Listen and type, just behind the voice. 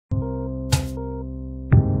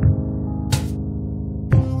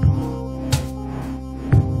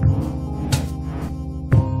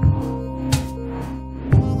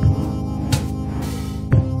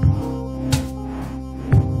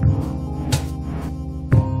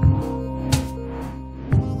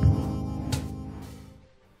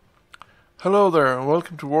Hello there, and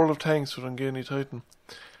welcome to World of Tanks with Ungainly Titan.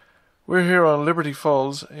 We're here on Liberty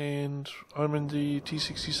Falls, and I'm in the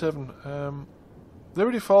T-67.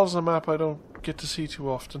 Liberty Falls is a map I don't get to see too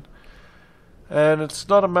often, and it's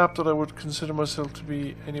not a map that I would consider myself to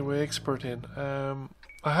be anyway expert in.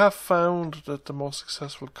 I have found that the most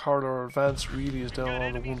successful corridor advance really is down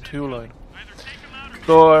along the 1-2 line,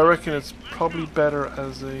 though I reckon it's probably better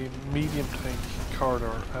as a medium tank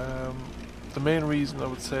corridor. The main reason I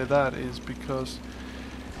would say that is because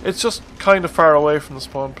it's just kind of far away from the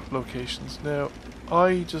spawn locations. Now,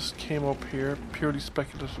 I just came up here purely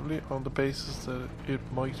speculatively on the basis that it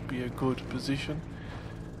might be a good position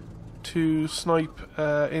to snipe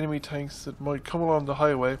enemy tanks that might come along the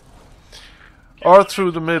highway, or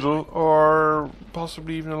through the middle, or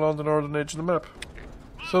possibly even along the northern edge of the map.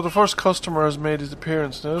 So the first customer has made his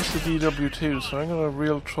appearance. Now it's the DW2, so I'm going to have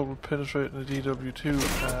real trouble penetrating the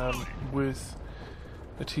DW2 with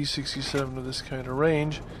a T-67 of this kind of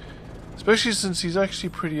range, especially since he's actually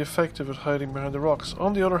pretty effective at hiding behind the rocks.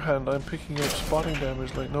 On the other hand, I'm picking up spotting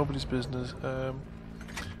damage like nobody's business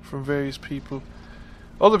from various people,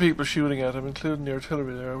 other people shooting at him, including the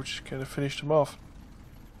artillery there, which kind of finished him off.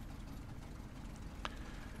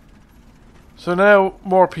 So now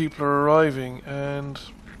more people are arriving, and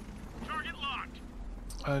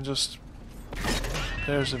just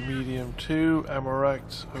there's a medium 2, ammo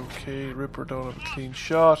racked, okay, Ripper don't have a clean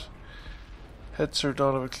shot, Hetzer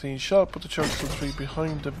don't have a clean shot, but the Churchill 3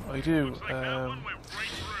 behind them I do.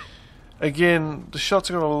 Again, the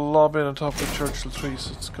shots are going to lob in on top of the Churchill 3,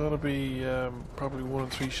 so it's going to be probably 1 in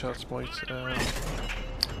 3 shots might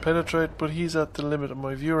penetrate, but he's at the limit of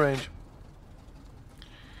my view range.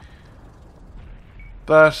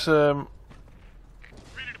 But yeah,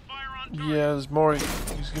 there's more.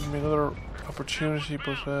 He's giving me another opportunity,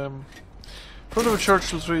 but front of a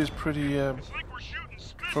Churchill 3 is pretty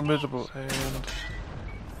formidable. And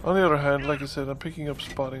on the other hand, like I said, I'm picking up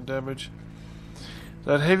spotting damage.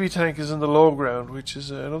 That heavy tank is in the low ground, which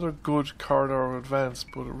is another good corridor of advance,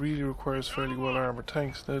 but it really requires fairly well armoured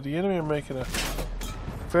tanks. Now the enemy are making a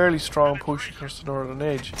fairly strong push across the northern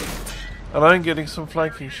edge, and I'm getting some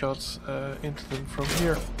flanking shots into them from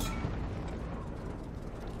here.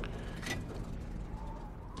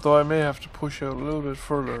 Though I may have to push out a little bit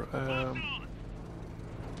further.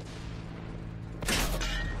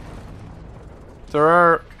 There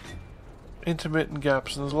are intermittent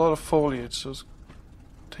gaps and there's a lot of foliage, so it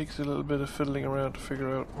takes a little bit of fiddling around to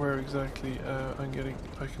figure out where exactly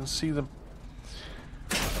I can see them.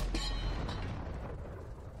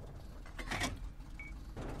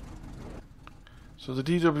 So the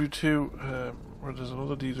DW2, or there's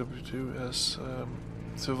another DW2, has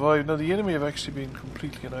survived. Now the enemy have actually been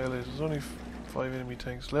completely annihilated. There's only 5 enemy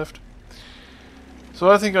tanks left.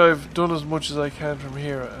 So I think I've done as much as I can from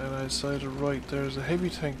here, and I decided, right, there's a heavy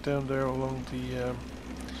tank down there along the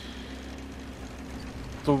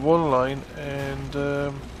 1 line, and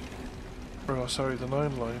or sorry, the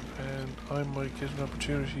 9 line, and I might get an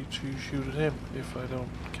opportunity to shoot at him if I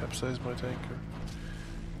don't capsize my tank or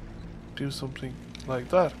do something like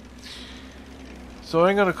that. So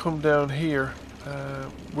I'm going to come down here.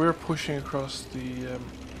 We're pushing across the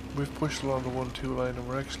we've pushed along the 1-2 line, and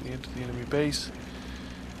we're actually into the enemy base.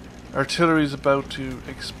 Artillery is about to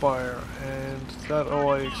expire, and that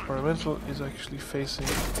OI experimental is actually facing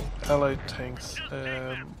allied tanks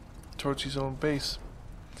towards his own base.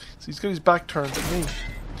 So he's got his back turned to me,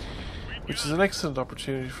 which is an excellent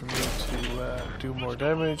opportunity for me to do more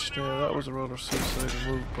damage. Now that was a rather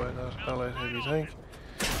suicidal move by that allied heavy tank,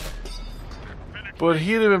 but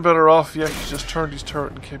he'd have been better off if he actually just turned his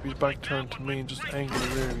turret and kept his back turned to me and just angled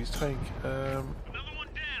the rear of his tank.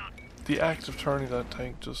 The act of turning that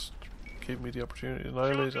tank just gave me the opportunity to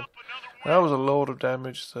annihilate him. That was a load of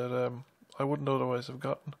damage that I wouldn't otherwise have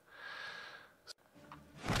gotten.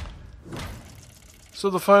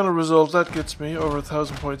 So the final result, that gets me over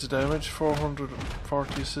 1,000 points of damage,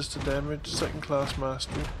 440 assisted damage, 2nd class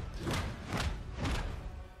mastery.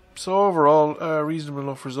 So overall, a reasonable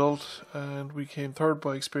enough result, and we came 3rd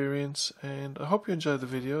by experience, and I hope you enjoyed the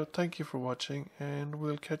video. Thank you for watching, and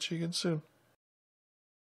we'll catch you again soon.